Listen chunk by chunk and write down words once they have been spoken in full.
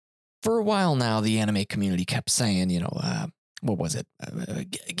For a while now, the anime community kept saying, what was it?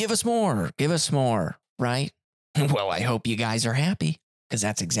 Give us more, right? Well, I hope you guys are happy because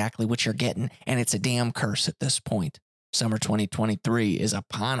that's exactly what you're getting. And it's a damn curse at this point. Summer 2023 is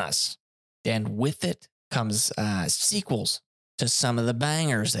upon us. And with it comes sequels to some of the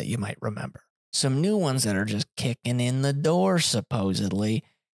bangers that you might remember. Some new ones that are just kicking in the door, supposedly.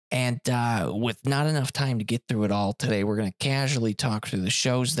 And with not enough time to get through it all today, we're going to casually talk through the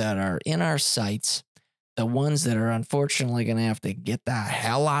shows that are in our sights, the ones that are unfortunately going to have to get the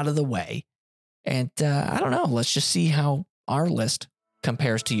hell out of the way. And I don't know, let's just see how our list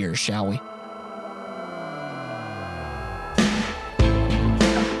compares to yours, shall we?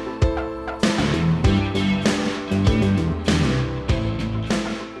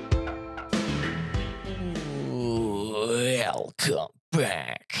 Welcome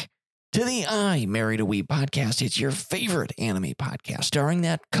back to the I Married a Weeb podcast. It's your favorite anime podcast starring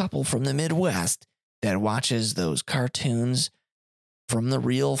that couple from the Midwest that watches those cartoons from the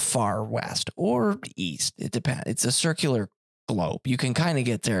real far west or east. It depends. It's a circular globe. You can kind of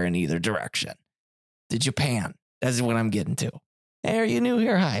get there in either direction. To Japan. That's what I'm getting to. Hey, are you new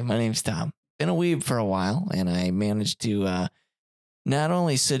here? Hi, my name's Tom. Been a weeb for a while, and I managed to not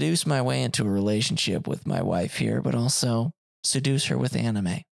only seduce my way into a relationship with my wife here, but also seduce her with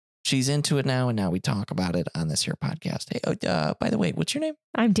anime. She's into it now, and now we talk about it on this here podcast. Hey, by the way, what's your name?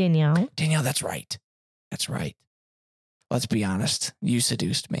 I'm Danielle. Danielle, that's right. That's right. Let's be honest. You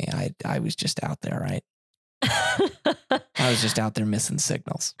seduced me. I was just out there, right? I was just out there missing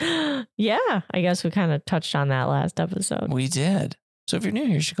signals. Yeah, I guess we kind of touched on that last episode. We did. So if you're new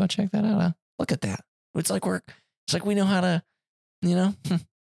here, you should go check that out. Huh? Look at that. It's like we know how to,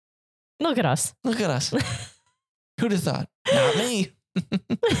 Look at us. Look at us. Who'd have thought? Not me.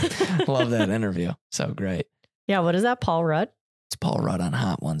 Love that interview. So great. Yeah, what is that? Paul Rudd? It's Paul Rudd on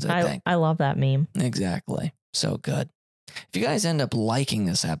Hot Ones, I think. I love that meme. Exactly. So good. If you guys end up liking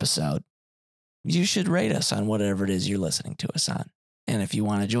this episode, you should rate us on whatever it is you're listening to us on. And if you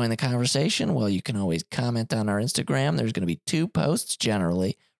want to join the conversation, well, you can always comment on our Instagram. There's going to be 2 posts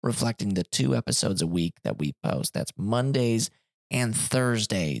generally reflecting the 2 episodes a week that we post. That's Mondays and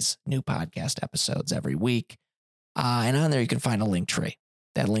Thursdays, new podcast episodes every week. And on there, you can find a link tree.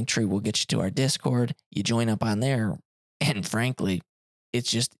 That link tree will get you to our Discord. You join up on there. And frankly,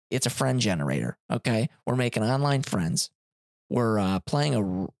 it's a friend generator. Okay. We're making online friends. We're playing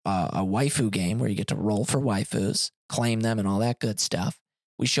a waifu game where you get to roll for waifus, claim them, and all that good stuff.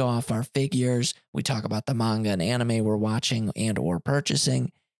 We show off our figures. We talk about the manga and anime we're watching and or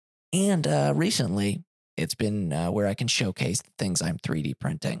purchasing. And recently, it's been where I can showcase the things I'm 3D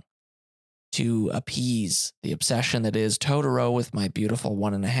printing to appease the obsession that is Totoro with my beautiful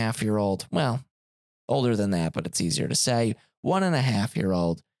 1.5-year-old. Well, older than that, but it's easier to say.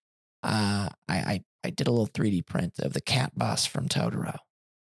 1.5-year-old. I did a little 3D print of the cat bus from Totoro.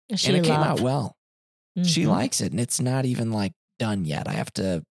 And it came out well. Mm-hmm. She likes it, and it's not even like done yet. I have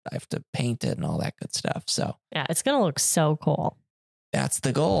to paint it and all that good stuff. So yeah, it's gonna look so cool. That's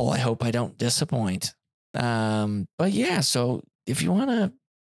the goal. I hope I don't disappoint. But yeah, so if you want to,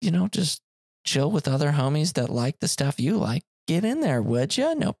 just chill with other homies that like the stuff you like, get in there, would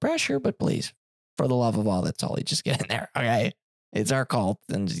you? No pressure, but please, for the love of all that's holy, just get in there. Okay, it's our cult,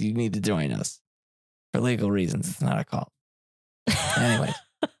 and you need to join us. For legal reasons, it's not a cult. Anyways,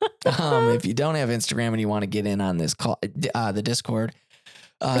 if you don't have Instagram and you want to get in on this call, the Discord,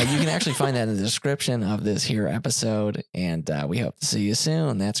 you can actually find that in the description of this here episode. And we hope to see you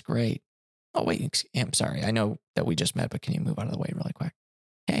soon. That's great. Oh, wait, I'm sorry. I know that we just met, but can you move out of the way really quick?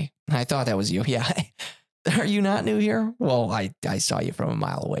 Hey, I thought that was you. Yeah. Are you not new here? Well, I saw you from a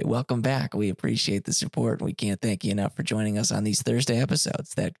mile away. Welcome back. We appreciate the support. We can't thank you enough for joining us on these Thursday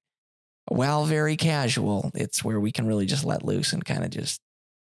episodes that, while very casual, it's where we can really just let loose and kind of just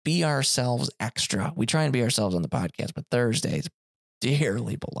be ourselves extra. We try and be ourselves on the podcast, but Thursdays,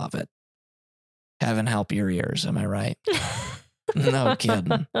 dearly beloved. Heaven help your ears. Am I right? No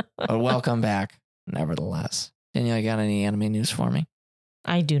kidding. But welcome back, nevertheless. Danielle, you got any anime news for me?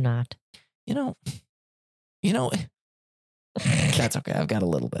 I do not. You know, that's okay. I've got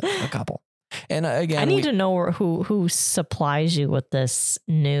a couple. And again, I need to know who supplies you with this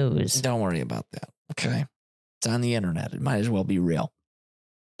news. Don't worry about that. Okay. It's on the internet. It might as well be real.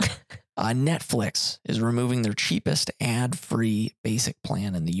 Netflix is removing their cheapest ad-free basic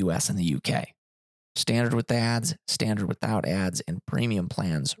plan in the US and the UK. Standard with ads, standard without ads, and premium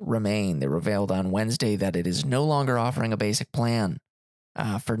plans remain. They revealed on Wednesday that it is no longer offering a basic plan.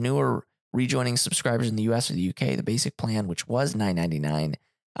 For newer rejoining subscribers in the US or the UK, the basic plan, which was $9.99,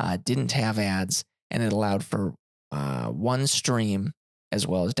 didn't have ads, and it allowed for one stream as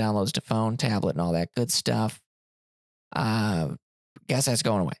well as downloads to phone, tablet, and all that good stuff. Guess that's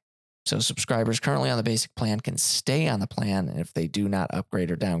going away. So subscribers currently on the basic plan can stay on the plan, and if they do not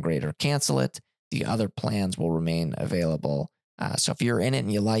upgrade or downgrade or cancel it, the other plans will remain available. So if you're in it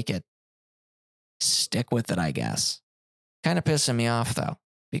and you like it, stick with it, I guess. Kind of pissing me off, though,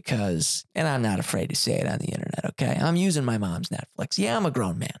 because, and I'm not afraid to say it on the internet, okay? I'm using my mom's Netflix. Yeah, I'm a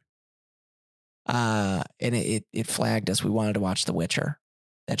grown man. And it flagged us. We wanted to watch The Witcher,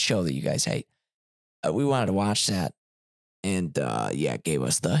 that show that you guys hate. We wanted to watch that. And it gave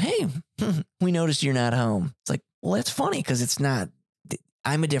us the, hey, we noticed you're not home. It's like, well, that's funny because it's not,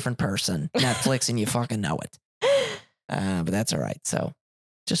 I'm a different person. Netflix and you fucking know it. But that's all right. So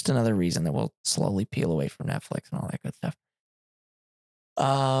just another reason that we'll slowly peel away from Netflix and all that good stuff.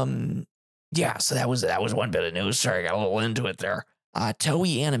 So that was one bit of news. Sorry, I got a little into it there.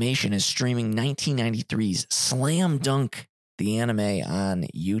 Toei Animation is streaming 1993's Slam Dunk, the anime, on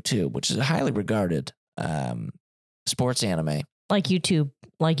YouTube, which is a highly regarded sports anime. Like YouTube,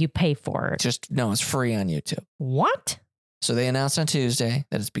 like you pay for it. It's free on YouTube. What? So they announced on Tuesday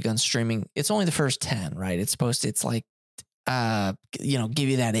that it's begun streaming. It's only the first 10, right? It's like, give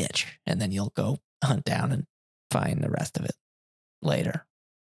you that itch, and then you'll go hunt down and find the rest of it later.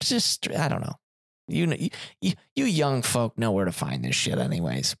 It's just, I don't know. You young folk know where to find this shit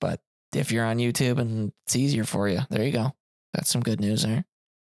anyways, but if you're on YouTube and it's easier for you, there you go. That's some good news there.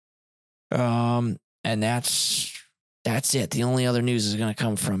 And that's it. The only other news is going to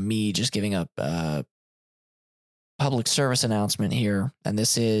come from me just giving up public service announcement here. And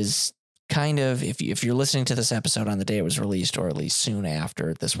this is kind of, if you're listening to this episode on the day it was released, or at least soon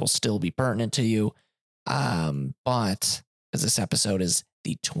after, this will still be pertinent to you. But because this episode is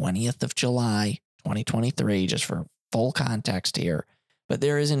the 20th of July, 2023, just for full context here. But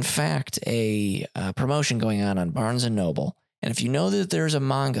there is, in fact, a promotion going on Barnes & Noble. And if you know that there's a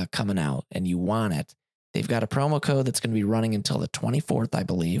manga coming out and you want it, they've got a promo code that's going to be running until the 24th, I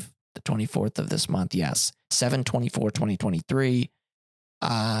believe. The 24th of this month, yes. 7/24/2023.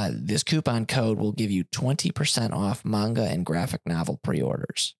 This coupon code will give you 20% off manga and graphic novel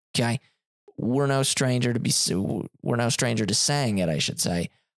pre-orders. Okay? We're no stranger to saying it, I should say.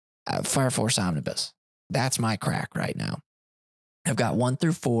 Fire Force Omnibus. That's my crack right now. I've got 1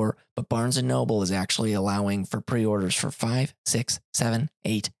 through 4, but Barnes & Noble is actually allowing for pre-orders for 5, 6, 7,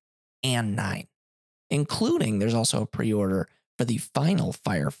 8, and 9. Including, there's also a pre-order for the final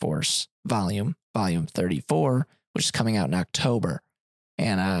Fire Force volume 34, which is coming out in October.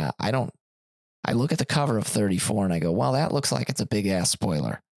 And I look at the cover of 34 and I go, well, that looks like it's a big ass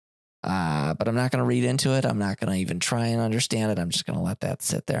spoiler. But I'm not going to read into it. I'm not going to even try and understand it. I'm just going to let that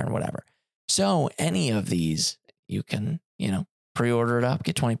sit there and whatever. So any of these, you can, pre-order it up,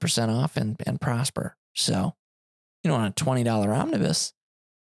 get 20% off and prosper. So, on a $20 omnibus,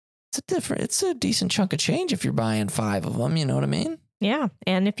 it's a decent chunk of change if you're buying 5 of them. You know what I mean? Yeah.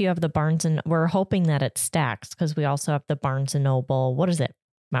 And if you have the Barnes we're hoping that it stacks because we also have the Barnes & Noble. What is it?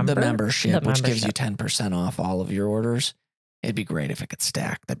 The membership, which gives you 10% off all of your orders. It'd be great if it could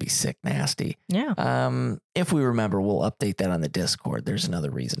stack. That'd be sick nasty. Yeah. If we remember, we'll update that on the Discord. There's another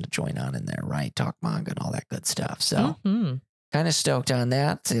reason to join on in there, right? Talk manga and all that good stuff. So kind of stoked on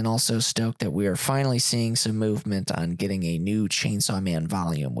that, and also stoked that we are finally seeing some movement on getting a new Chainsaw Man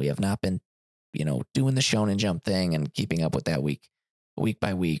volume. We have not been, doing the Shonen Jump thing and keeping up with that week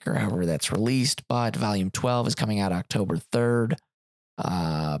by week or however that's released. But volume 12 is coming out October 3rd.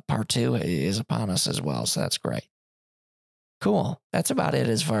 Part 2 is upon us as well. So that's great. Cool. That's about it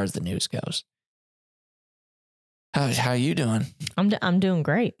as far as the news goes. How you doing? I'm doing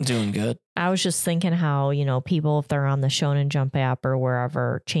great. Doing good. I was just thinking how, people, if they're on the Shonen Jump app or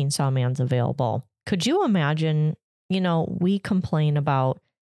wherever Chainsaw Man's available, could you imagine, we complain about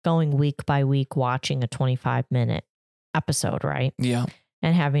going week by week watching a 25-minute episode, right? Yeah.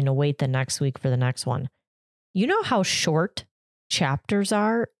 And having to wait the next week for the next one. You know how short chapters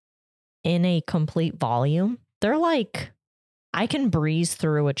are in a complete volume? They're like, I can breeze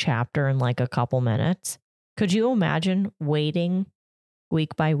through a chapter in like a couple minutes. Could you imagine waiting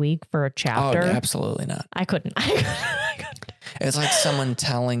week by week for a chapter? Oh, absolutely not. I couldn't. It's like someone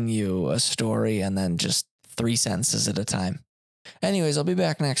telling you a story and then just 3 sentences at a time. Anyways, I'll be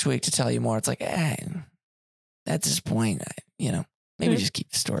back next week to tell you more. It's like, at this point, maybe just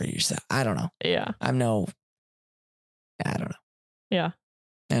keep the story to yourself. I don't know. Yeah. I don't know. Yeah.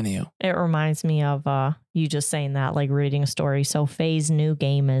 Anywho. It reminds me of you just saying that, like reading a story. So Faye's new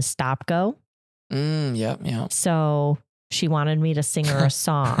game is Stop Go. Yep. So she wanted me to sing her a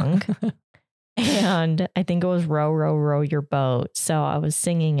song. And I think it was Row, Row, Row Your Boat. So I was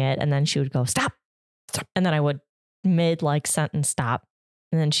singing it and then she would go, stop. And then I would mid like sentence stop.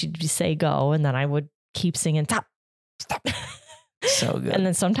 And then she'd say go. And then I would keep singing, stop, stop. So good. And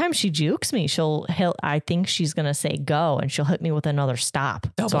then sometimes she jukes me. I think she's going to say go and she'll hit me with another stop.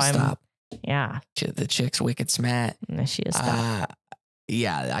 Double stop. Yeah. The chick's wicked smart. And she is stop.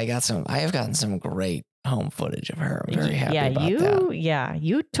 Yeah, I have gotten some great home footage of her. I'm very happy about that. Yeah,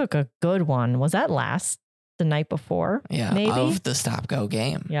 you took a good one. Was that the night before? Yeah, maybe? Of the stop go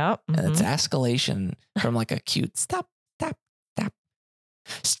game. Yep. And it's escalation from like a cute stop.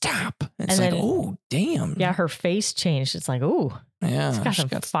 It's like, oh, damn. Yeah, her face changed. It's like, ooh. Yeah. It's got some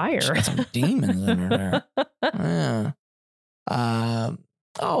fire. She's got some demons in her there. Yeah.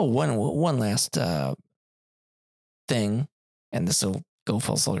 One last thing, and this will go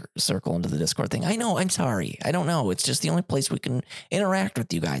full circle into the Discord thing. I know, I'm sorry. I don't know. It's just the only place we can interact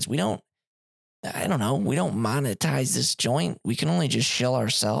with you guys. We don't monetize this joint. We can only just shill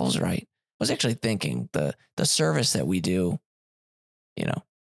ourselves, right? I was actually thinking the service that we do,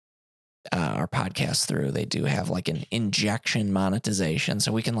 our podcast through, they do have like an injection monetization.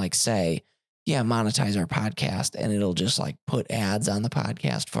 So we can like say, yeah, monetize our podcast, and it'll just like put ads on the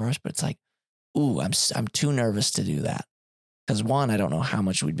podcast for us. But it's like, ooh, I'm too nervous to do that. Because one, I don't know how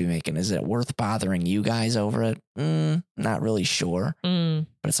much we'd be making. Is it worth bothering you guys over it? Not really sure. But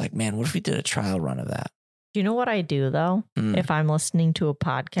it's like, man, what if we did a trial run of that? Do you know what I do though? If I'm listening to a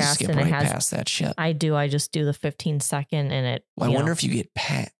podcast skip and right it has past that shit. I just do the 15-second and it. Well, I wonder if you get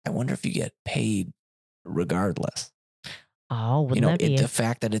paid regardless. Oh, wouldn't that be the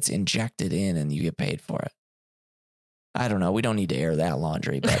fact that it's injected in and you get paid for it. I don't know. We don't need to air that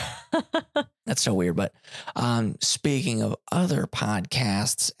laundry, but that's so weird. But speaking of other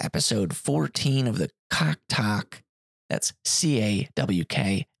podcasts, episode 14 of the Cock Talk, that's CAWK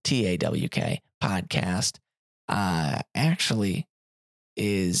podcast, actually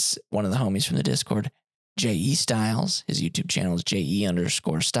is one of the homies from the Discord, J.E. Styles. His YouTube channel is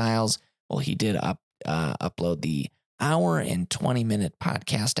JE_Styles. Well, he did upload the hour and 20-minute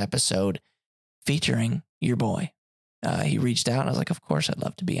podcast episode featuring your boy. He reached out and I was like, of course, I'd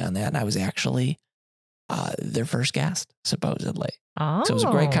love to be on that. And I was actually their first guest, supposedly. Oh. So it was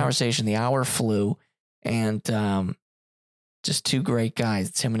a great conversation. The hour flew, and just two great guys.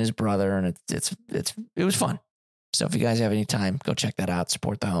 It's him and his brother, and it was fun. So if you guys have any time, go check that out.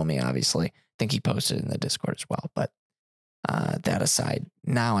 Support the homie, obviously. I think he posted in the Discord as well. But that aside,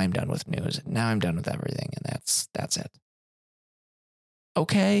 now I'm done with news. Now I'm done with everything, and that's it.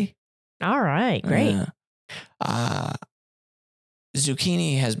 Okay. All right. Great.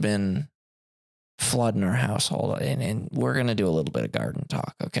 Zucchini has been flooding our household, and we're going to do a little bit of garden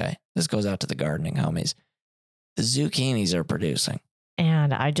talk, okay? This goes out to the gardening homies. The zucchinis are producing.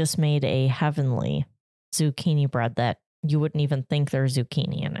 And I just made a heavenly zucchini bread that you wouldn't even think there's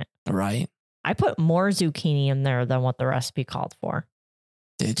zucchini in it. Right. I put more zucchini in there than what the recipe called for.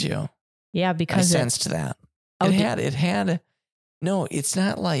 Did you? Yeah, because I sensed that. It had. No, it's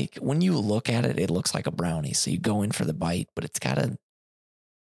not like when you look at it, it looks like a brownie. So you go in for the bite, but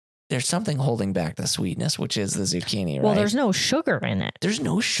there's something holding back the sweetness, which is the zucchini, right? Well, there's no sugar in it. There's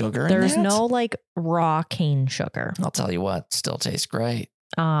no sugar in it. There's no like raw cane sugar. I'll tell you what, still tastes great.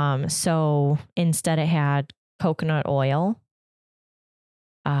 So instead it had coconut oil,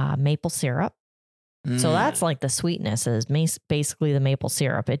 maple syrup. So that's like the sweetness is basically the maple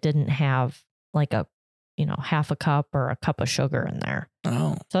syrup. It didn't have like a, half a cup or a cup of sugar in there.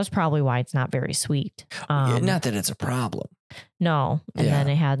 Oh. So that's probably why it's not very sweet. Not that it's a problem. No. And then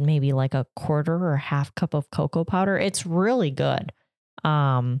it had maybe like a quarter or half cup of cocoa powder. It's really good.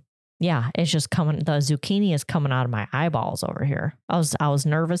 It's just the zucchini is coming out of my eyeballs over here. I was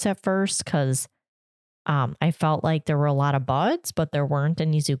nervous at first because I felt like there were a lot of buds, but there weren't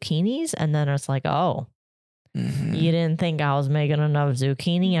any zucchinis. And then it's like, oh, you didn't think I was making enough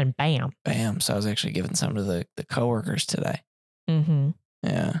zucchini, and bam. Bam. So I was actually giving some to the coworkers today. Mm-hmm.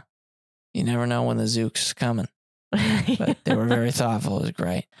 Yeah. You never know when the zook's coming. But they were very thoughtful. It was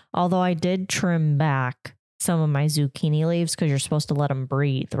great. Although I did trim back some of my zucchini leaves because you're supposed to let them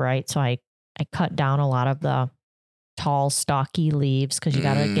breathe, right? So I cut down a lot of the tall, stocky leaves because you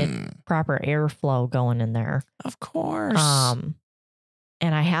got to get proper airflow going in there. Of course.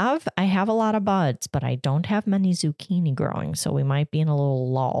 And I have a lot of buds, but I don't have many zucchini growing, so we might be in a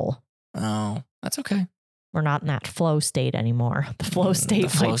little lull. Oh, that's okay. We're not in that flow state anymore. The flow state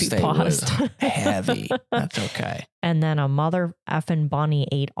might be paused. Heavy. That's okay. And then a mother effing bunny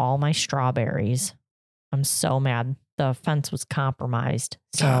ate all my strawberries. I'm so mad. The fence was compromised.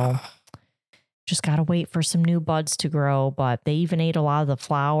 So just got to wait for some new buds to grow. But they even ate a lot of the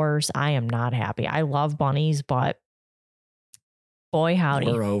flowers. I am not happy. I love bunnies, but boy, howdy.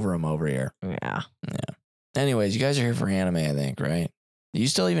 We're over them over here. Yeah. Anyways, you guys are here for anime, I think, right? you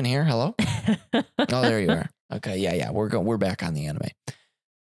still even here? Hello? Oh, there you are. Okay, yeah. We're back on the anime.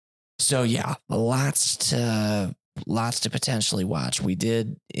 So yeah, lots to potentially watch. We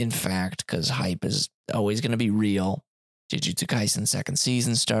did, in fact, because hype is always going to be real. Jujutsu Kaisen second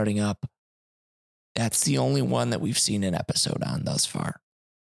season starting up. That's the only one that we've seen an episode on thus far.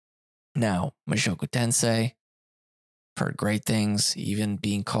 Now, Mushoku Tensei, heard great things, even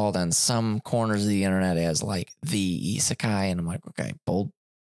being called on some corners of the internet as like the isekai. And I'm like, okay, bold.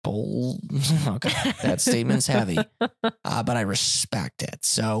 Okay, that statement's heavy, but I respect it.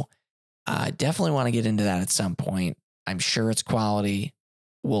 So I definitely want to get into that at some point. I'm sure it's quality.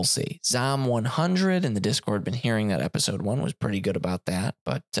 We'll see. Zom 100 in the Discord been hearing that episode 1 was pretty good about that,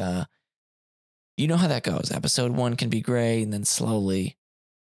 but you know how that goes. Episode 1 can be great, and then slowly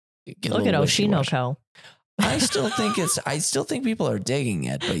get Look a at little wishy-washy. Oshinoko. I still think people are digging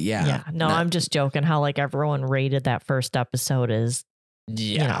it, but yeah. Yeah. No, I'm just joking how like everyone rated that first episode as,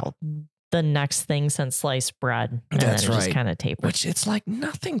 you know, the next thing since sliced bread. And That's then it right. just kind of tapered. Which it's like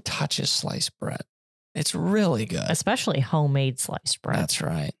nothing touches sliced bread. It's really good. Especially homemade sliced bread. That's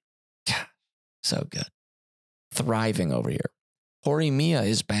right. So good. Thriving over here. Horimiya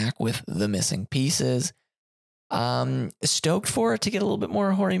is back with The Missing Pieces. Stoked for it to get a little bit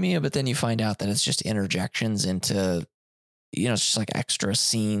more Horimiya, but then you find out that it's just interjections into, you know, it's just like extra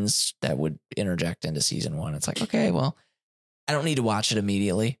scenes that would interject into season 1. It's like, okay, well, I don't need to watch it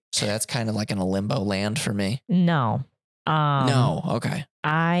immediately. So that's kind of like in a limbo land for me. No. No. Okay.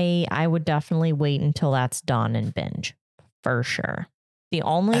 I would definitely wait until that's done and binge for sure. The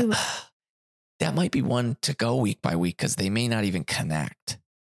only that might be one to go week by week because they may not even connect.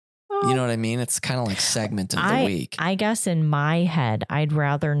 You know what I mean? It's kind of like segment of the week. I guess in my head, I'd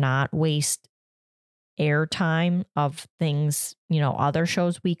rather not waste airtime of things, you know, other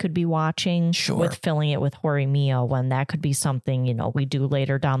shows we could be watching with filling it with Horimiya when that could be something, you know, we do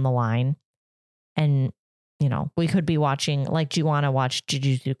later down the line. And, you know, we could be watching, like, do you want to watch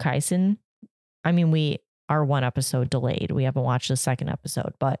Jujutsu Kaisen? I mean, we are one episode delayed. We haven't watched the second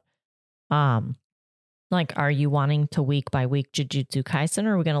episode, but like, are you wanting to week by week Jujutsu Kaisen,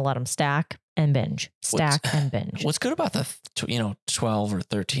 or are we going to let them stack and binge? And binge. What's good about the 12 or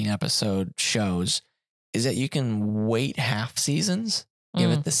 13 episode shows is that you can wait half seasons,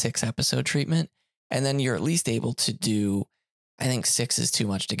 give it the 6 episode treatment, and then you're at least able to do, I think 6 is too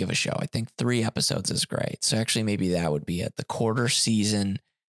much to give a show. I think 3 episodes is great. So actually maybe that would be it. The quarter season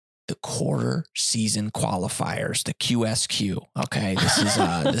qualifiers, the QSQ. Okay.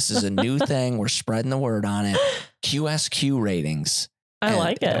 This is a new thing. We're spreading the word on it. QSQ ratings. I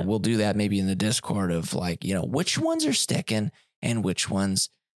like it. We'll do that maybe in the Discord of like, you know, which ones are sticking and which ones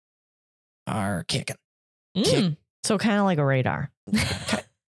are kicking. So kind of like a radar.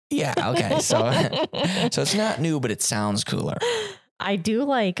 Yeah. Okay. So it's not new, but it sounds cooler. I do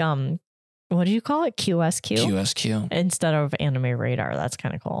like, what do you call it? QSQ? QSQ. Instead of anime radar. That's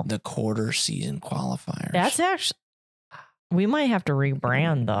kind of cool. The quarter season qualifiers. That's actually, we might have to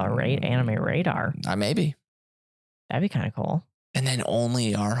rebrand the anime radar. Maybe. That'd be kind of cool. And then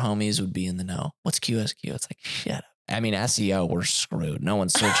only our homies would be in the know. What's QSQ? It's like, shit. I mean, SEO, we're screwed. No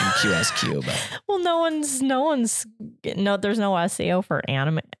one's searching QSQ, but. Well, there's no SEO for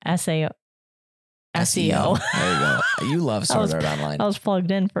anime, SEO. There you go. You love Sword Art Online. I was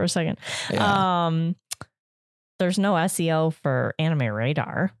plugged in for a second. Yeah. There's no SEO for anime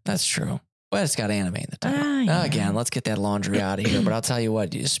radar. That's true. But it's got anime in the title. Yeah. Again, let's get that laundry out of here. But I'll tell you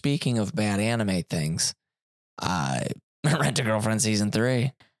what, speaking of bad anime things, Rent-A-Girlfriend season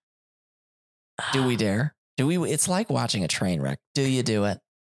 3. Do we dare? It's like watching a train wreck. Do you do it?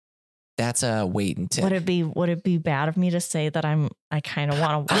 That's a wait until. Would it be bad of me to say that I kind of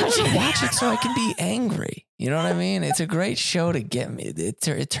want to watch it? Watch it so I can be angry. You know what I mean? It's a great show to get me.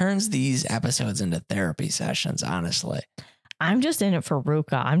 It turns these episodes into therapy sessions, honestly. I'm just in it for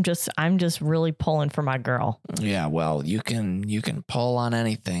Ruka. I'm just really pulling for my girl. Yeah, well, you can pull on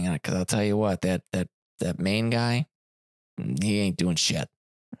anything, because I'll tell you what, that main guy, he ain't doing shit.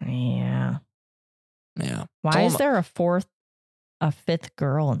 Yeah. Yeah. Why is there a fifth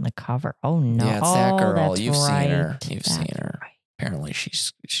girl in the cover? Oh no! Yeah, it's that girl. That's You've right. seen her. You've That's seen her. Right. Apparently,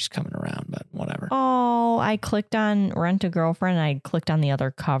 she's coming around, but whatever. Oh, I clicked on Rent-A-Girlfriend. I clicked on the other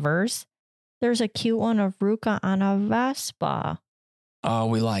covers. There's a cute one of Ruka on a Vespa. Oh,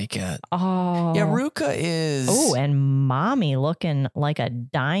 we like it. Oh, yeah. Ruka is. Oh, and mommy looking like a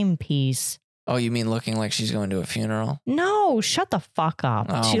dime piece. Oh, you mean looking like she's going to a funeral? No, shut the fuck up.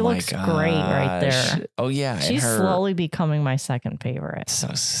 Oh, she looks great right there. Oh, yeah. She's slowly becoming my second favorite. So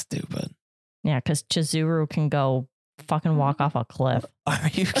stupid. Yeah, because Chizuru can go fucking walk off a cliff. Are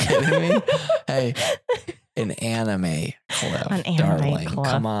you kidding me? Hey, An anime cliff, An anime darling. cliff.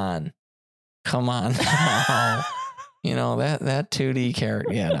 Come on. now. You know, that 2D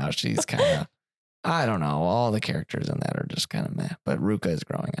character. Yeah, no, she's kind of, I don't know. All the characters in that are just kind of meh. But Ruka is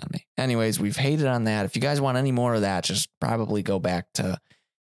growing on me. Anyways, we've hated on that. If you guys want any more of that, just probably go back to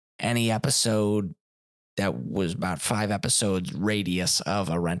any episode that was about 5 episodes radius of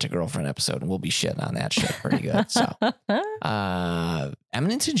a Rent-A-Girlfriend episode, and we'll be shitting on that shit pretty good. So,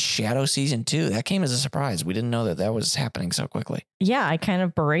 Eminence in Shadow season 2, that came as a surprise. We didn't know that was happening so quickly. Yeah, I kind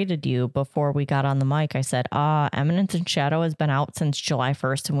of berated you before we got on the mic. I said, Eminence in Shadow has been out since July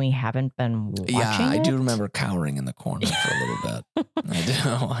 1st and we haven't been watching I it. do remember cowering in the corner for a little bit.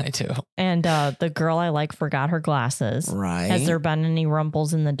 I do. And the girl I like forgot her glasses. Right. Has there been any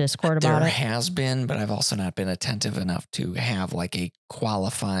rumbles in the Discord about There it? has been, but I've also not been attentive enough to have like a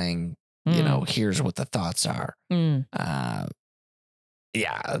qualifying, you know, here's what the thoughts are.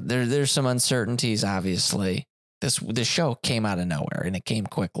 Yeah, there's some uncertainties, obviously. This show came out of nowhere and it came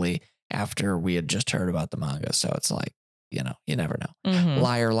quickly after we had just heard about the manga. So it's like, you know, you never know. Mhm.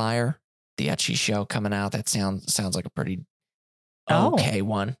 Liar, Liar, the ecchi show coming out. That sounds like a pretty okay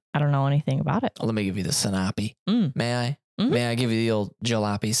one. I don't know anything about it. Let me give you the synopsis. Mm. May I? Mhm. May I give you the old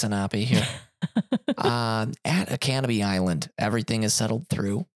jalopy synopsis here? At Academy Island, everything is settled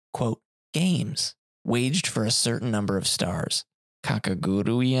through, quote, games waged for a certain number of stars.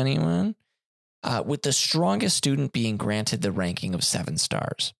 Kakagurui, anyone? With the strongest student being granted the ranking of 7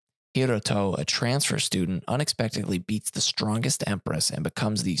 stars. Hiroto, a transfer student, unexpectedly beats the strongest empress and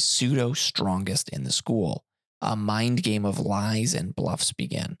becomes the pseudo-strongest in the school. A mind game of lies and bluffs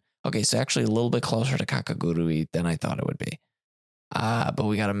begin. Okay, so actually a little bit closer to Kakagurui than I thought it would be. But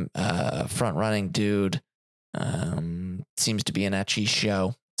we got a front-running dude. Seems to be an ecchi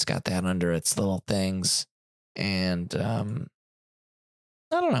show. It's got that under its little things. And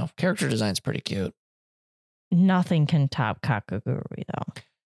I don't know. Character design's pretty cute. Nothing can top Kakagurui though.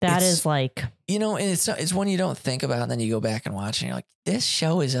 That is like, you know, and it's one you don't think about, and then you go back and watch, and you're like, this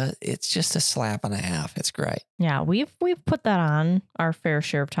show it's just a slap and a half. It's great. Yeah, we've put that on our fair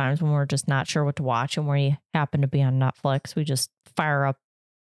share of times when we're just not sure what to watch, and we happen to be on Netflix. We just fire up,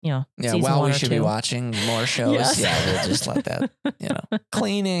 you know. Yeah, season while 1 we or should 2. be watching more shows. Yes. Yeah, we'll just let that, you know,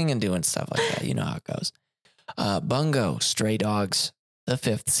 cleaning and doing stuff like that. You know how it goes. Bungo, Stray Dogs, the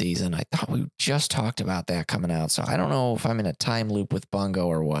 5th season. I thought we just talked about that coming out. So I don't know if I'm in a time loop with Bungo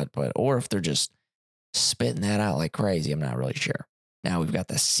or what, or if they're just spitting that out like crazy. I'm not really sure. Now we've got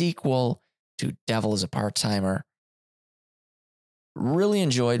the sequel to Devil is a Part-Timer. Really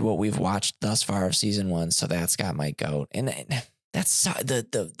enjoyed what we've watched thus far of season 1. So that's got my goat. And that's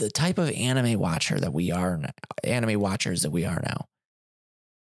the type of anime watchers that we are now.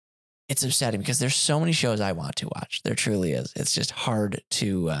 It's upsetting because there's so many shows I want to watch. There truly is. It's just hard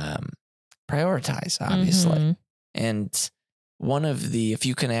to prioritize, obviously. Mhm. And one of if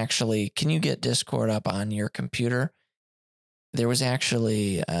you can you get Discord up on your computer? There was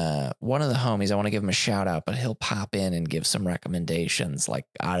actually one of the homies, I want to give him a shout out, but he'll pop in and give some recommendations like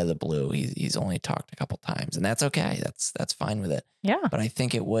out of the blue. He's only talked a couple times, and that's okay. That's fine with it. Yeah. But I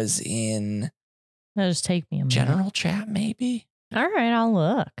think it was in That'll just take me a minute. general chat, maybe. All right, I'll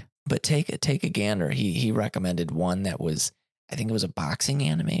look. But take a gander. He recommended one that was, I think it was a boxing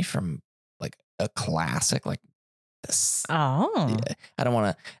anime from like a classic, like this. Oh. I don't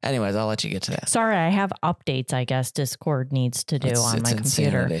want to. Anyways, I'll let you get to that. Sorry, I have updates I guess Discord needs to do on my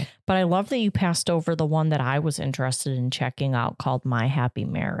computer. Insanity. But I love that you passed over the one that I was interested in checking out called My Happy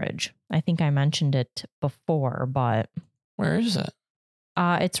Marriage. I think I mentioned it before, but Where is it?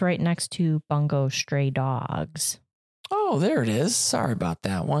 it's right next to Bungo Stray Dogs. Oh, there it is. Sorry about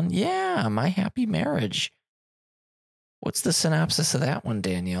that one. Yeah, My Happy Marriage. What's the synopsis of that one,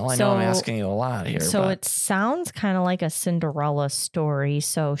 Danielle? I know I'm asking you a lot here. So but it sounds kind of like a Cinderella story.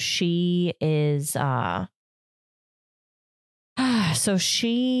 So she is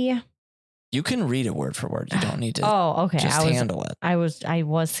you can read it word for word. You don't need to Oh, okay. just handle it. I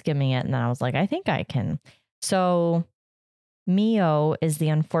was skimming it and then I was like, I think I can. So Mio is the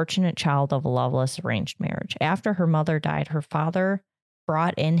unfortunate child of a loveless arranged marriage. After her mother died, her father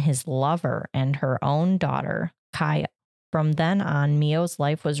brought in his lover and her own daughter, Kaya. From then on, Mio's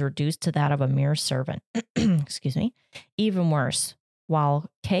life was reduced to that of a mere servant. Excuse me. Even worse, while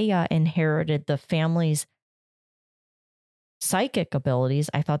Kaya inherited the family's psychic abilities,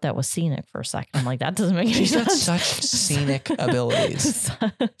 I thought that was scenic for a second. I'm like, that doesn't make any She's got sense. such scenic abilities.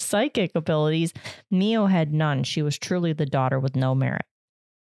 Psychic abilities. Mio had none. She was truly the daughter with no merit.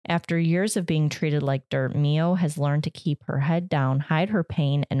 After years of being treated like dirt, Mio has learned to keep her head down, hide her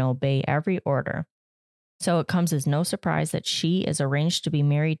pain, and obey every order. So it comes as no surprise that she is arranged to be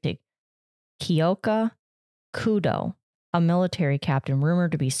married to Kyoka Kudo, a military captain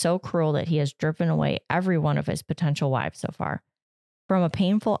rumored to be so cruel that he has driven away every one of his potential wives so far. From a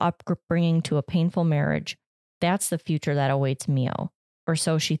painful upbringing to a painful marriage, that's the future that awaits Mio, or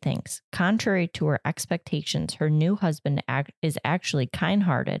so she thinks. Contrary to her expectations, her new husband is actually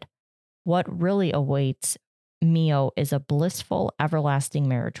kind-hearted. What really awaits Mio is a blissful, everlasting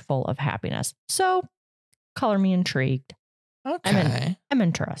marriage full of happiness. So, color me intrigued. Okay. I'm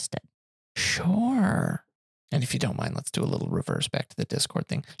interested. Sure. And if you don't mind, let's do a little reverse back to the Discord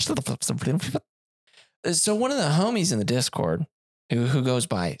thing. So one of the homies in the Discord, who goes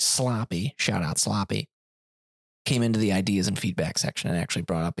by Sloppy, shout out Sloppy, came into the ideas and feedback section and actually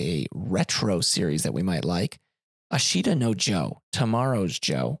brought up a retro series that we might like. Ashita no Joe, Tomorrow's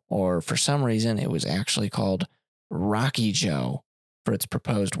Joe, or for some reason it was actually called Rocky Joe for its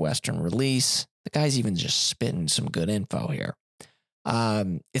proposed Western release. The guy's even just spitting some good info here.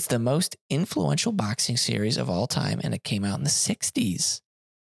 It's the most influential boxing series of all time, and it came out in the 60s.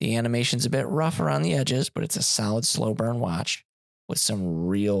 The animation's a bit rough around the edges, but it's a solid slow burn watch with some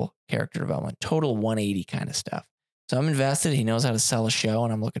real character development. Total 180 kind of stuff. So I'm invested. He knows how to sell a show,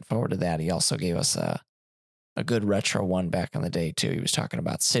 and I'm looking forward to that. He also gave us a good retro one back in the day, too. He was talking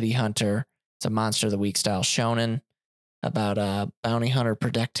about City Hunter. It's a Monster of the Week style shonen about a bounty hunter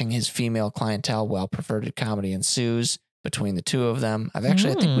protecting his female clientele while perverted comedy ensues between the two of them. I think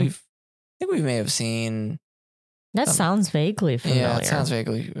we may have seen. That sounds vaguely familiar. Yeah, it sounds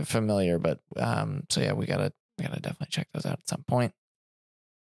vaguely familiar, but so yeah, we gotta definitely check those out at some point.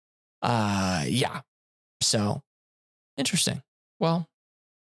 Yeah. So interesting. Well,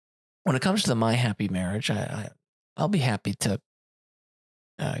 when it comes to the My Happy Marriage, I'll be happy to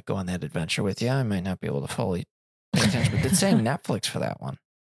go on that adventure with you. I might not be able to fully pay attention, but it's saying Netflix for that one.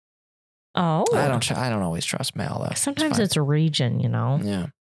 Oh, I don't always trust mail though. Sometimes it's a region, you know. Yeah.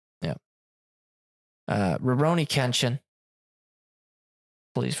 Rurouni Kenshin.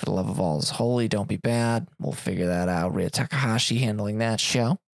 Please, for the love of all is holy, don't be bad. We'll figure that out. Rhea Takahashi handling that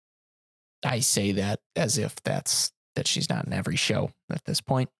show. I say that as if that she's not in every show at this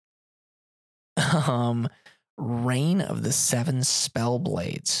point. Reign of the Seven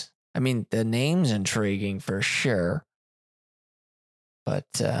Spellblades. I mean, the name's intriguing for sure, but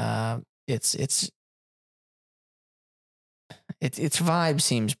its vibe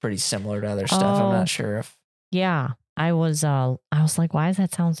seems pretty similar to other stuff. I'm not sure if. Yeah, I was like, why does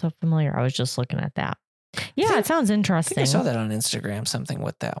that sound so familiar? I was just looking at that. Yeah, it sounds interesting. I saw that on Instagram, something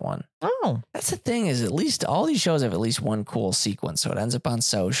with that one. Oh. That's the thing, is at least all these shows have at least one cool sequence. So it ends up on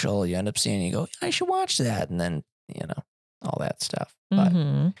social. You end up seeing, you go, I should watch that. And then, all that stuff. But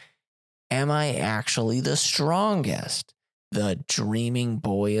am I actually the strongest? The dreaming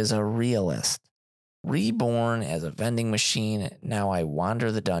boy is a realist. Reborn as a vending machine. Now I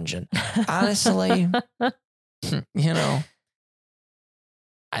wander the dungeon. Honestly,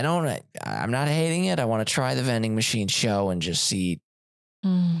 I'm not hating it. I want to try the vending machine show and just see.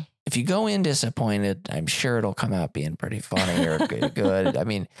 If you go in disappointed, I'm sure it'll come out being pretty funny or good. I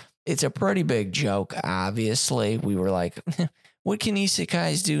mean, it's a pretty big joke. Obviously, we were like, what can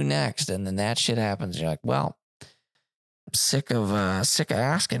isekais do next? And then that shit happens. You're like, well, I'm sick of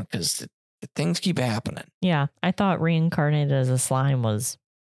asking because things keep happening. Yeah. I thought Reincarnated as a Slime was,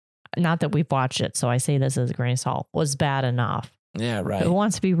 not that we've watched it, so I say this as a grain of salt, was bad enough. Yeah, right. Who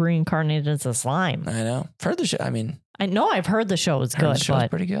wants to be reincarnated as a slime? I know. Further show. I mean, I know I've heard the show is good, but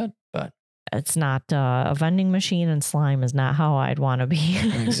pretty good. But it's not a vending machine, and slime is not how I'd want to be.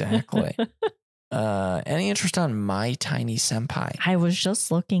 Exactly. Any interest on My Tiny Senpai? I was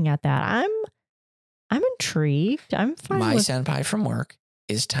just looking at that. I'm intrigued. I'm fine. My senpai from work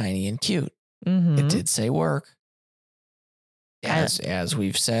is tiny and cute. Mm-hmm. It did say work, as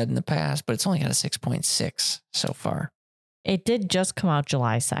we've said in the past, but it's only got a 6.6 so far. It did just come out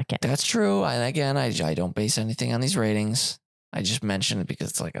July 2nd. That's true. And again, I don't base anything on these ratings. I just mentioned it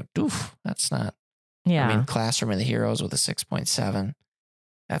because it's like that's not. Yeah. I mean, Classroom of the Heroes with a 6.7.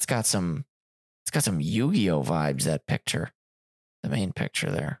 It's got some Yu-Gi-Oh vibes, that picture. The main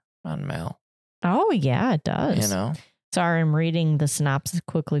picture there on Mail. Oh, yeah, it does. Sorry, I'm reading the synopsis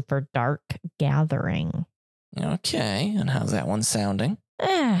quickly for Dark Gathering. Okay. And how's that one sounding?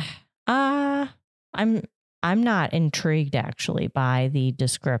 I'm not intrigued actually by the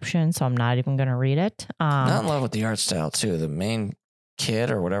description, so I'm not even going to read it. Not in love with the art style too. The main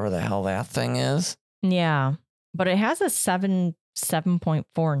kid or whatever the hell that thing is. Yeah, but it has a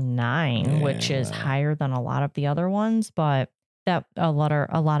 7.49, which is higher than a lot of the other ones. But that a lot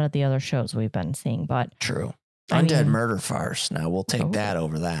of the other shows we've been seeing. But true. Undead Murder Farce. Now we'll take that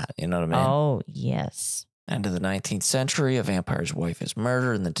over that. You know what I mean? Oh yes. End of the 19th century, a vampire's wife is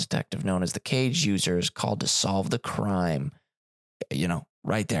murdered, and the detective known as the Cage User is called to solve the crime. You know,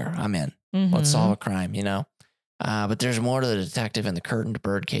 right there, I'm in. Let's solve a crime, you know? But there's more to the detective and the curtained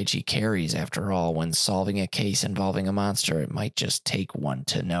birdcage he carries. After all, when solving a case involving a monster, it might just take one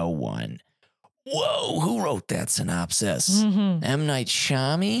to know one. Whoa, who wrote that synopsis? M. Night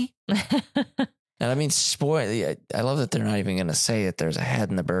Shyamalan? And I mean, spoil. I love that they're not even going to say that there's a head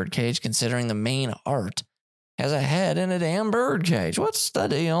in the birdcage, considering the main art has a head in a damn birdcage. What's the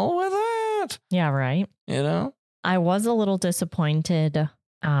deal with that? Yeah, right. You know? I was a little disappointed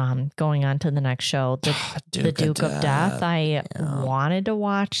going on to the next show, the Duke of Death. I wanted to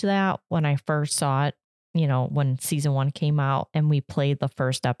watch that when I first saw it, you know, when season 1 came out, and we played the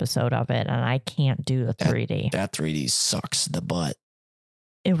first episode of it, and I can't do the 3D. That 3D sucks the butt.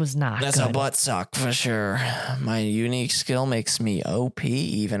 It was not That's good. a butt suck for sure. My unique skill makes me OP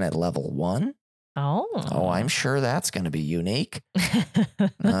even at level 1. Oh, I'm sure that's going to be unique.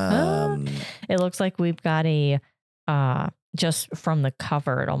 It looks like we've got a, just from the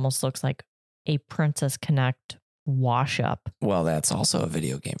cover, it almost looks like a Princess Connect wash up. Well, that's also a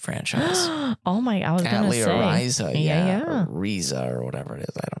video game franchise. Oh my, I was going to say. Riza, yeah. Or Riza or whatever it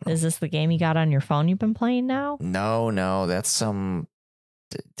is. I don't know. Is this the game you got on your phone you've been playing now? No, that's some,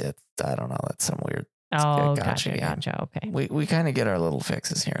 I don't know. That's some weird. Oh, gotcha. Okay. We kind of get our little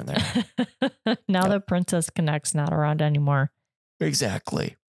fixes here and there. Now that Princess Connect's not around anymore.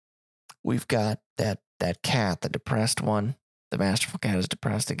 Exactly. We've got that cat, the depressed one. The masterful cat is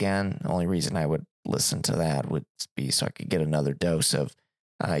depressed again. The only reason I would listen to that would be so I could get another dose of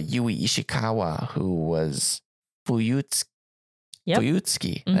Yui Ishikawa, who was Fuyutsuki.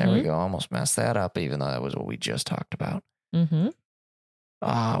 Fuyutsuki. There we go. Almost messed that up, even though that was what we just talked about.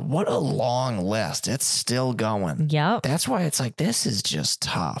 What a long list. It's still going. Yep. That's why it's like, this is just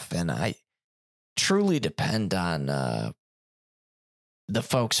tough. And I truly depend on the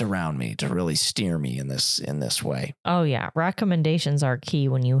folks around me to really steer me in this way. Oh yeah. Recommendations are key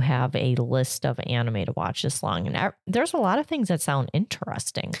when you have a list of anime to watch this long. And there's a lot of things that sound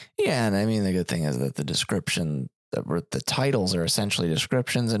interesting. Yeah. And I mean, the good thing is that the titles are essentially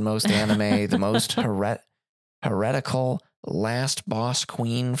descriptions in most anime. The most heretical last boss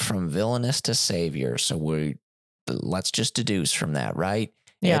queen from villainous to savior. So let's just deduce from that, right?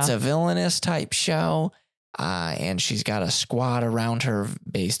 Yeah. It's a villainous type show. And she's got a squad around her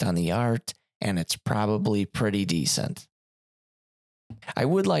based on the art, and it's probably pretty decent. I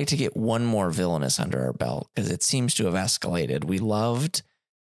would like to get one more villainous under our belt because it seems to have escalated. We loved,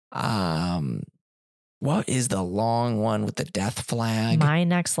 what is the long one with the death flag? My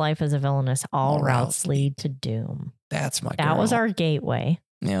Next Life as a Villainous. All routes lead to doom. That's my girl. That was our gateway.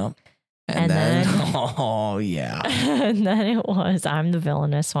 Yeah. And then oh yeah. And then it was I'm the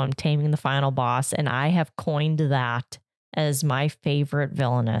villainous, so I'm taming the final boss, and I have coined that as my favorite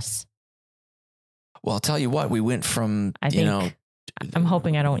villainous. Well, I'll tell you what, we went from I'm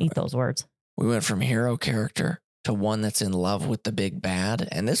hoping I don't eat those words. We went from hero character to one that's in love with the big bad,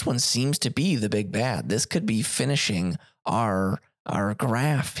 and this one seems to be the big bad. This could be finishing our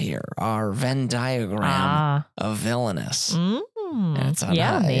graph here, our Venn diagram of villainous. And it's on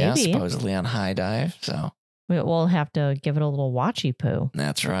maybe. Supposedly on High Dive. So we'll have to give it a little watchy poo.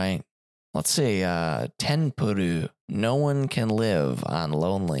 That's right. Let's see. Tenpuru. No one can live on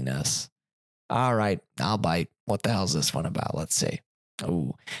loneliness. All right. I'll bite. What the hell is this one about? Let's see.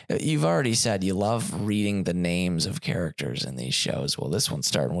 Oh, you've already said you love reading the names of characters in these shows. Well, this one's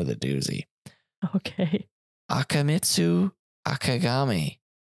starting with a doozy. Okay. Akamitsu Akagami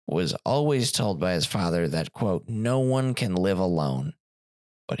was always told by his father that, quote, no one can live alone.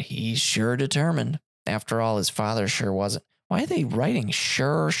 But he's sure determined. After all, his father sure wasn't. Why are they writing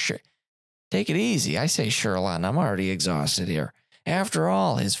sure? Take it easy. I say sure a lot, and I'm already exhausted here. After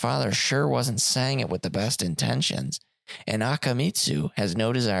all, his father sure wasn't saying it with the best intentions. And Akamitsu has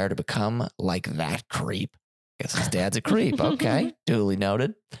no desire to become like that creep. Guess his dad's a creep. Okay, duly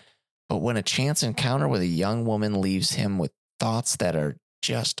noted. But when a chance encounter with a young woman leaves him with thoughts that are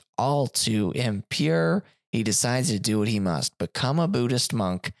just all too impure, he decides to do what he must, become a Buddhist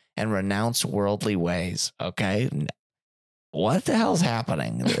monk and renounce worldly ways. Okay. What the hell's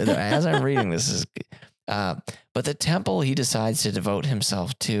happening? As I'm reading this but the temple he decides to devote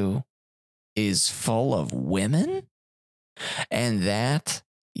himself to is full of women, and that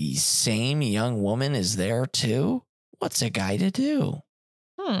same young woman is there too. What's a guy to do?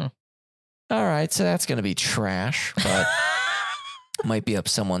 All right. So that's going to be trash, but might be up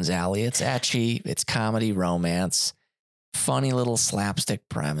someone's alley. It's ecchi, it's comedy, romance, funny little slapstick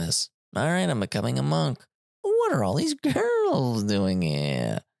premise. All right, I'm becoming a monk. What are all these girls doing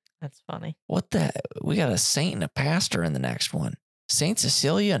here? That's funny. What the? We got a saint and a pastor in the next one. Saint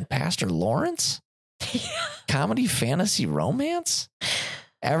Cecilia and Pastor Lawrence? Comedy, fantasy, romance?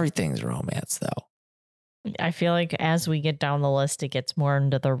 Everything's romance, though. I feel like as we get down the list, it gets more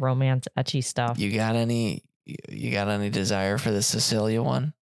into the romance, etchy stuff. You got any desire for the Cecilia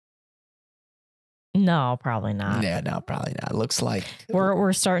one? No, probably not. Yeah, no, probably not. Looks like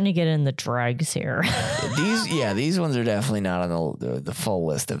We're starting to get in the dregs here. these ones are definitely not on the full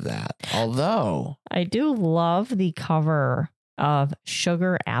list of that. Although I do love the cover of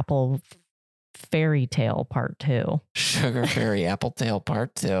Sugar Apple Fairy Tale Part 2. Sugar Fairy Apple Tail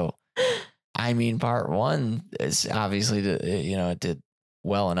Part 2. I mean, Part 1 is obviously, it did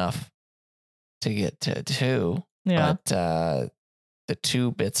well enough to get to 2. Yeah. But the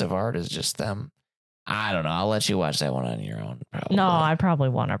 2 bits of art is just them. I don't know. I'll let you watch that one on your own. Probably. No, I probably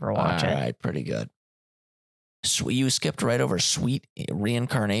won't ever watch it. All right, pretty good. You skipped right over Sweet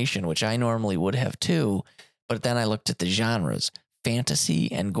Reincarnation, which I normally would have too. But then I looked at the genres,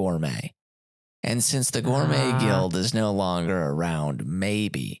 fantasy and gourmet. And since the Gourmet Guild is no longer around,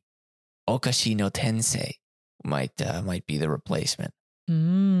 maybe Okashi no Tensei might be the replacement.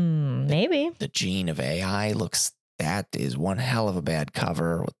 Maybe. The Gene of AI that is one hell of a bad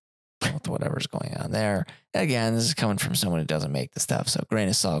cover with whatever's going on there. Again, this is coming from someone who doesn't make the stuff. So grain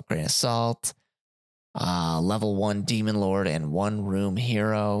of salt, grain of salt. Level 1 Demon Lord and One Room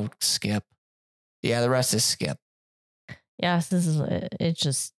Hero, skip. Yeah, the rest is skip. Yes, it's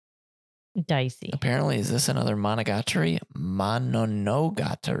just dicey. Apparently, is this another Monogatari?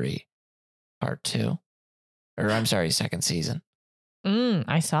 Mononogatari Part 2. Or I'm sorry, second season.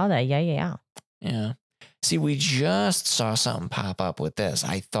 I saw that. Yeah. Yeah. See, we just saw something pop up with this.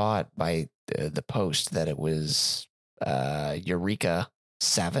 I thought by the post that it was Eureka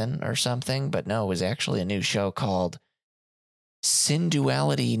 7 or something, but no, it was actually a new show called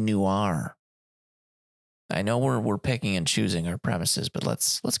Synduality Noir. I know we're picking and choosing our premises, but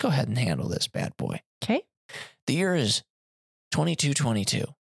let's go ahead and handle this bad boy. Okay. The year is 2222.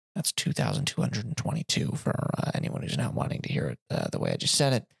 That's 2,222 for anyone who's not wanting to hear it the way I just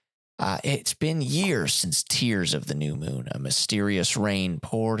said it. It's been years since Tears of the New Moon, a mysterious rain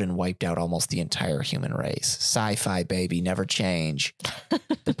poured and wiped out almost the entire human race. Sci-fi, baby, never change.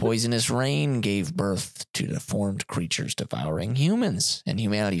 The poisonous rain gave birth to deformed creatures devouring humans, and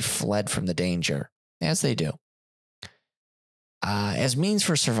humanity fled from the danger, as they do. As means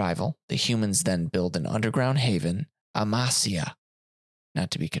for survival, the humans then build an underground haven, Amasia.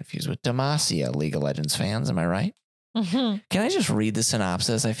 Not to be confused with Demacia, League of Legends fans, am I right? Mm-hmm. Can I just read the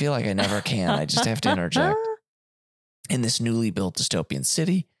synopsis? I feel like I never can. I just have to interject. In this newly built dystopian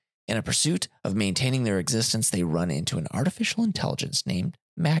city, in a pursuit of maintaining their existence, they run into an artificial intelligence named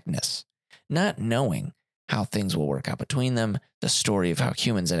Magnus. Not knowing how things will work out between them, the story of how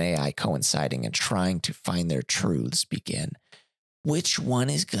humans and AI coinciding and trying to find their truths begin. Which one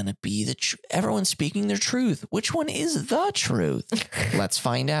is going to be the truth? Everyone's speaking their truth. Which one is the truth? Let's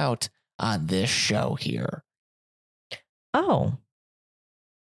find out on this show here. Oh.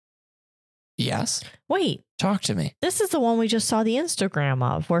 Yes? Wait. Talk to me. This is the one we just saw the Instagram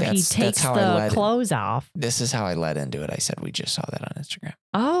of where he takes the clothes off. This is how I led into it. I said we just saw that on Instagram.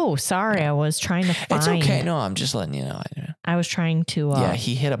 Oh, sorry. Yeah. I was trying to find. It's okay. No, I'm just letting you know. I was trying to. Yeah,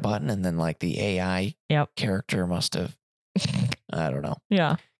 he hit a button and then like the AI character must have. I don't know.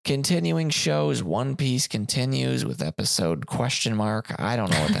 Yeah. Continuing shows, One Piece continues with episode ? I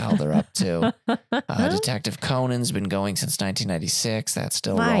don't know what the hell they're up to. Detective Conan's been going since 1996. That's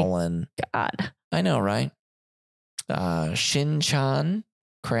still rolling. God. I know, right? Shin-chan,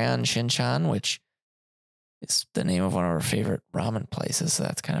 Crayon Shin-chan, which is the name of one of our favorite ramen places. So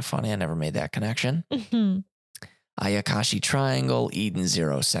that's kind of funny. I never made that connection. Ayakashi Triangle, Eden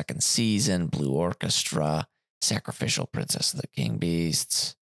Zero second season, Blue Orchestra, Sacrificial Princess of the King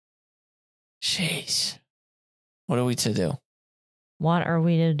Beasts. Jeez. What are we to do? What are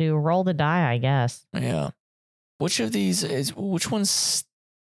we to do? Roll the die, I guess. Yeah. Which which one's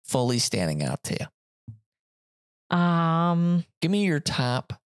fully standing out to you? Give me your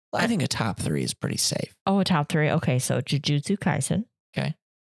top. I think a top 3 is pretty safe. Oh, a top 3. Okay, so Jujutsu Kaisen. Okay.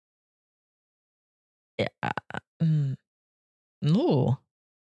 Ooh.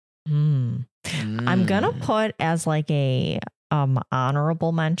 I'm gonna put as like a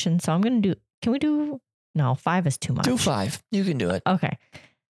honorable mention. So I'm gonna do. Can we do? No, 5 is too much. Do 5. You can do it. Okay,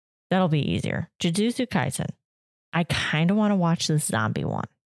 that'll be easier. Jujutsu Kaisen. I kind of want to watch this zombie one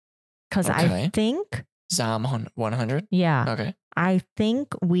because I think Zom 100. Yeah. Okay. I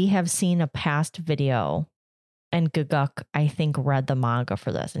think we have seen a past video, and Gaguk I think read the manga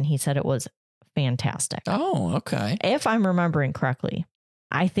for this, and he said it was fantastic. Oh, okay. If I'm remembering correctly.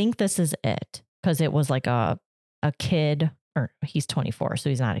 I think this is it because it was like a kid, or he's 24, so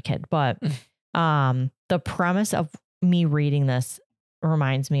he's not a kid. But the premise of me reading this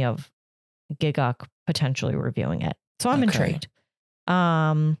reminds me of Giguk potentially reviewing it. So I'm intrigued.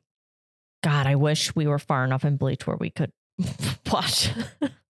 God, I wish we were far enough in Bleach where we could watch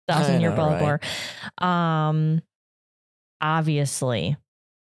 1,000-Year Blood War. Obviously,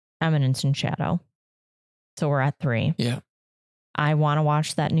 Eminence in Shadow. So we're at 3. Yeah. I want to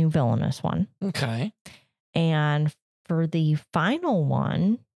watch that new Villainous one. Okay. And for the final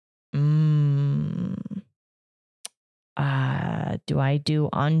one, do I do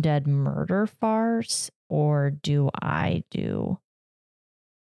Undead Murder Farce or do I do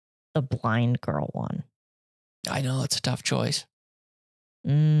the Blind Girl one? I know it's a tough choice. A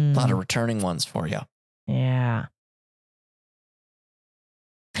Mm, lot of returning ones for you. yeah.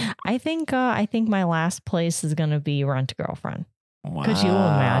 I think my last place is gonna be Rent a Girlfriend. Wow. Could you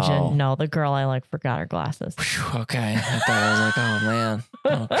imagine? No, the girl I like forgot her glasses. Phew, okay. I thought I was like, oh man,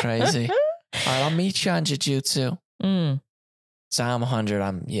 oh, crazy. All right, I'll meet you on Jujutsu. Psalm 100.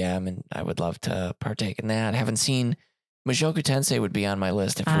 I would love to partake in that. I haven't seen Mushoku Tensei would be on my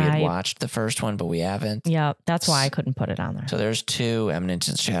list if we had watched the first one, but we haven't. Yeah, that's why I couldn't put it on there. So there's 2. Eminence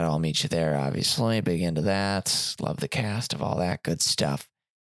in Shadow. I'll meet you there, obviously. Big into that. Love the cast of all that good stuff.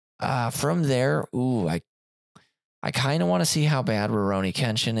 From there, I kind of want to see how bad Rurouni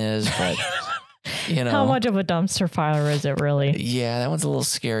Kenshin is, but you know. How much of a dumpster fire is it really? Yeah, that one's a little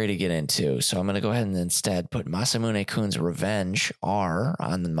scary to get into. So I'm going to go ahead and instead put Masamune Kun's Revenge R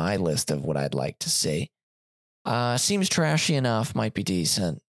on my list of what I'd like to see. Seems trashy enough, might be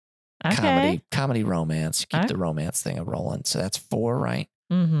decent. Okay. Comedy romance. Keep the romance thing rolling. So that's 4, right?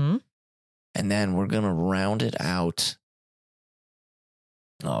 Mm-hmm. And then we're going to round it out.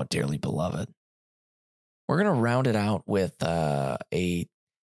 Oh, dearly beloved. We're going to round it out with that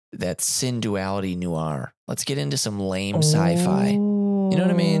Sin Duality Noir. Let's get into some lame sci-fi. You know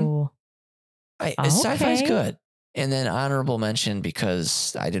what I mean? Sci-fi's good. And then honorable mention,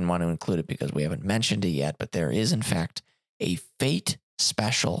 because I didn't want to include it because we haven't mentioned it yet, but there is in fact a Fate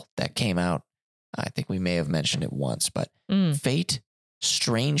special that came out. I think we may have mentioned it once, but Fate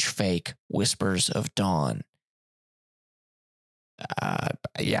Strange Fake Whispers of Dawn.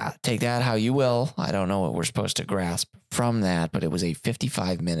 Yeah, take that how you will. I don't know what we're supposed to grasp from that, but it was a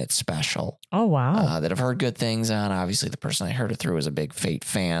 55-minute special. Oh, wow. That I've heard good things on. Obviously, the person I heard it through is a big Fate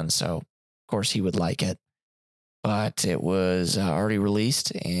fan, so of course he would like it. But it was already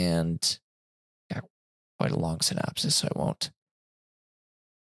released and got quite a long synopsis, so I won't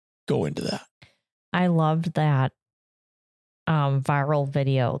go into that. I loved that viral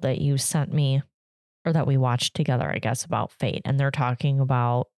video that you sent me, or that we watched together, I guess, about Fate. And they're talking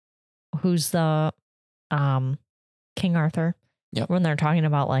about who's the King Arthur. Yep. When they're talking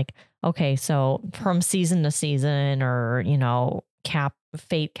about like, okay, so from season to season, or, you know,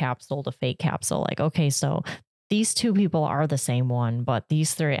 Fate capsule to Fate capsule, like, okay, so these 2 people are the same one, but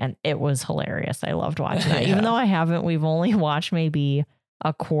these 3, and it was hilarious. I loved watching that. Even though we've only watched maybe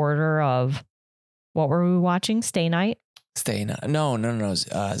a quarter of, what were we watching? Stay Night? No, 0.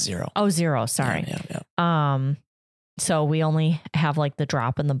 Oh, 0. Sorry. Yeah. So we only have like the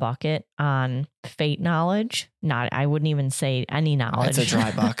drop in the bucket on Fate knowledge. I wouldn't even say any knowledge. It's a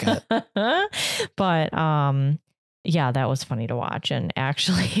dry bucket. But yeah, that was funny to watch. And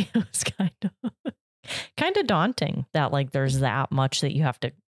actually it was kind of daunting that like there's that much that you have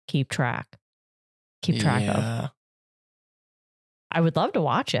to keep track of. I would love to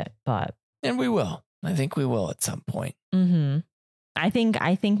watch it, but. And we will. I think we will at some point. Mm-hmm. I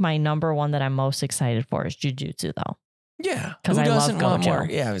think my number one that I'm most excited for is Jujutsu, though. Yeah. Because I love Gojo. More?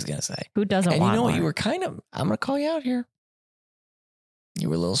 Yeah, I was going to say. Who doesn't want And you know what? more? You were I'm going to call you out here. You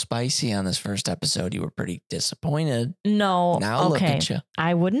were a little spicy on this first episode. You were pretty disappointed. No. Now look at you.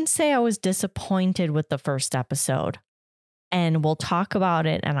 I wouldn't say I was disappointed with the first episode. And we'll talk about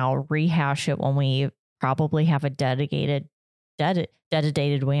it and I'll rehash it when we probably have a dedicated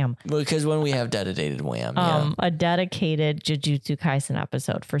Wham. Because when we have dedicated Wham. A dedicated Jujutsu Kaisen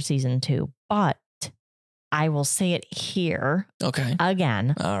episode for season 2. But I will say it here. Okay.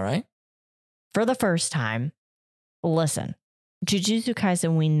 Again. All right. For the first time, listen. Jujutsu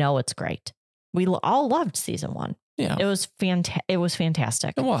Kaisen, we know it's great. We all loved season 1. Yeah. It was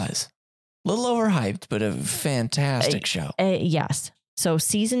fantastic. It was. A little overhyped, but a fantastic show. Yes. So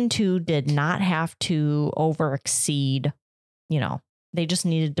season 2 did not have to overexceed, they just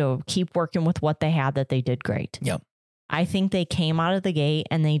needed to keep working with what they had that they did great. Yep. I think they came out of the gate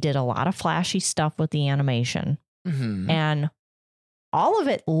and they did a lot of flashy stuff with the animation. Mm-hmm. And all of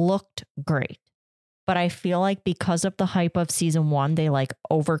it looked great. But I feel like because of the hype of season 1, they like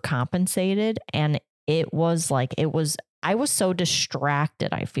overcompensated. And I was so distracted,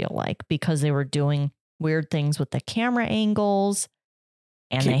 I feel like, because they were doing weird things with the camera angles.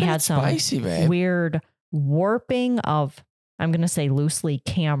 And they had some spicy, babe. weird warping of, I'm going to say loosely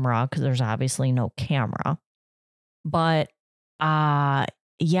camera, because there's obviously no camera. But yeah,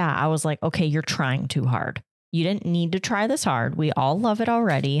 I was like, okay, you're trying too hard. You didn't need to try this hard. We all love it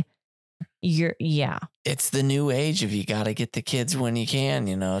already. It's the new age of you got to get the kids when you can,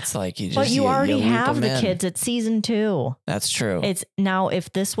 it's like but you already have the kids. It's season 2. That's true. It's now,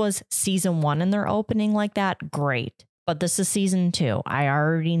 if this was season 1 and they're opening like that, great. But this is season 2. I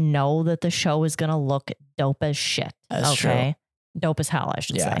already know that the show is going to look dope as shit. That's true. Dope as hell, I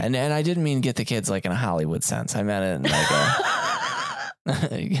should say. And I didn't mean get the kids like in a Hollywood sense. I meant it in like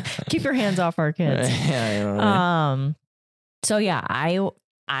a... Keep your hands off our kids. Yeah, you know what I mean? So yeah,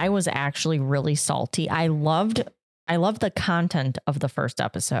 I was actually really salty. I loved the content of the first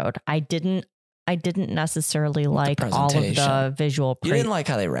episode. I didn't necessarily like all of the visual. You didn't like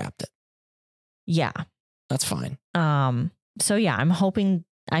how they wrapped it. Yeah, that's fine. So yeah, I'm hoping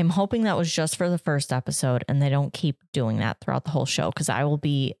that was just for the first episode, and they don't keep doing that throughout the whole show, because I will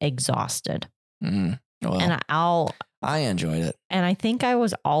be exhausted. Well, and I enjoyed it. And I think I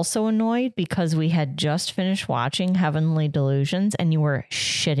was also annoyed because we had just finished watching Heavenly Delusions and you were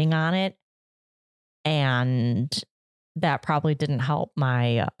shitting on it. And that probably didn't help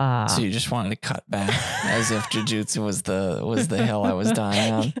my So you just wanted to cut back as if Jujutsu was the hill I was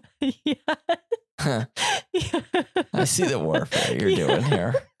dying on. Yeah. I see the warfare you're doing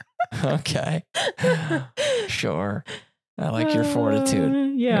here. Okay. Sure. I like your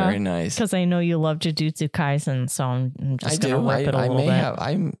fortitude. Yeah. Very nice. Because I know you love Jujutsu Kaisen, so I'm just going to rip it a little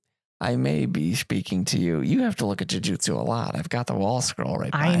bit. I may be speaking to you. You have to look at Jujutsu a lot. I've got the wall scroll right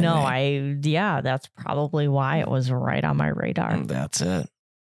I know. me. That's probably why it was right on my radar. That's it.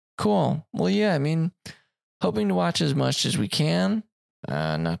 Cool. Well, yeah, I mean, hoping to watch as much as we can.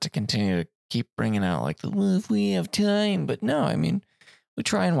 Not to continue to keep bringing out like if we have time. But no, I mean, we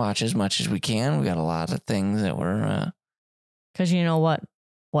try and watch as much as we can. We got a lot of things that we're... Because you know what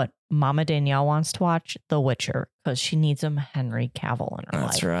Mama Danielle wants to watch? The Witcher, because she needs some Henry Cavill in her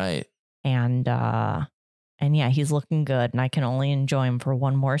life. That's right. And yeah, he's looking good, and I can only enjoy him for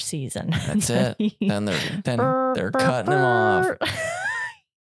one more season. That's it. Then they're cutting him off.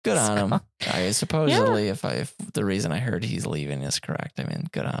 Good on him. Supposedly, if the reason I heard he's leaving is correct, I mean,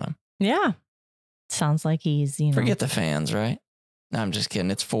 good on him. Yeah, sounds like he's forget the fans, right? No, I'm just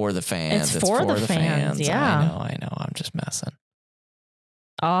kidding. It's for the fans. It's for the fans. Yeah, I know. I'm just messing.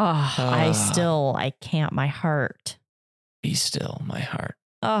 Oh, I can't. My heart. Be still, my heart.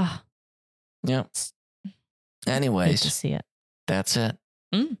 Oh, yep. Anyways, to see it. That's it.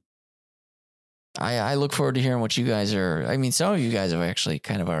 I look forward to hearing what you guys are. I mean, some of you guys have actually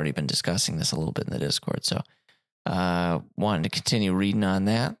kind of already been discussing this a little bit in the Discord. So, wanting to continue reading on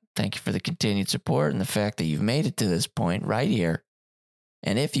that. Thank you for the continued support and the fact that you've made it to this point right here.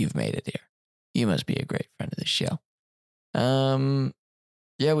 And if you've made it here, you must be a great friend of the show.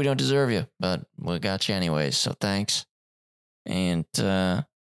 Yeah, we don't deserve you, but we got you anyways. So thanks. And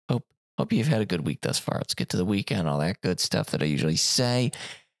hope you've had a good week thus far. Let's get to the weekend, all that good stuff that I usually say.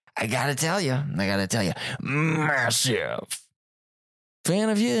 I gotta tell you, massive fan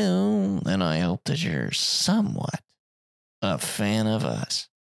of you, and I hope that you're somewhat a fan of us.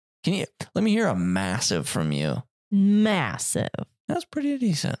 Let me hear a massive from you? Massive. That's pretty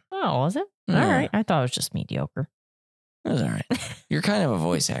decent. Oh, was it? Yeah. All right. I thought it was just mediocre. It was all right. You're kind of a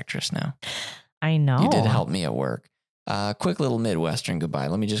voice actress now. I know. You did help me at work. Quick little Midwestern goodbye.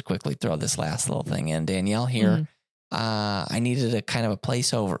 Let me just quickly throw this last little thing in. Danielle here. I needed a kind of a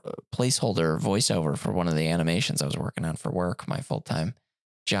placeholder voiceover for one of the animations I was working on for work, my full-time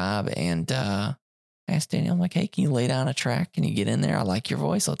job. And I asked Danielle, I'm like, hey, can you lay down a track? Can you get in there? I like your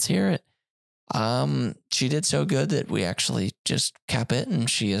voice. Let's hear it. She did so good that we actually just kept it, and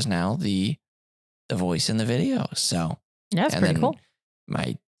she is now the voice in the video. So yeah, that's pretty cool.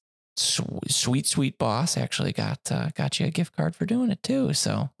 My sweet boss actually got you a gift card for doing it too.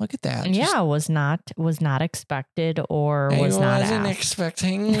 So look at that. Yeah, was not expected or was not asked. I wasn't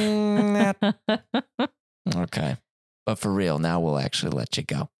expecting that. Okay, but for real, now we'll actually let you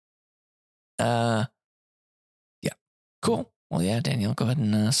go. Yeah, cool. Well, yeah, Danielle, go ahead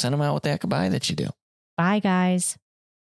and send them out with that goodbye that you do. Bye, guys.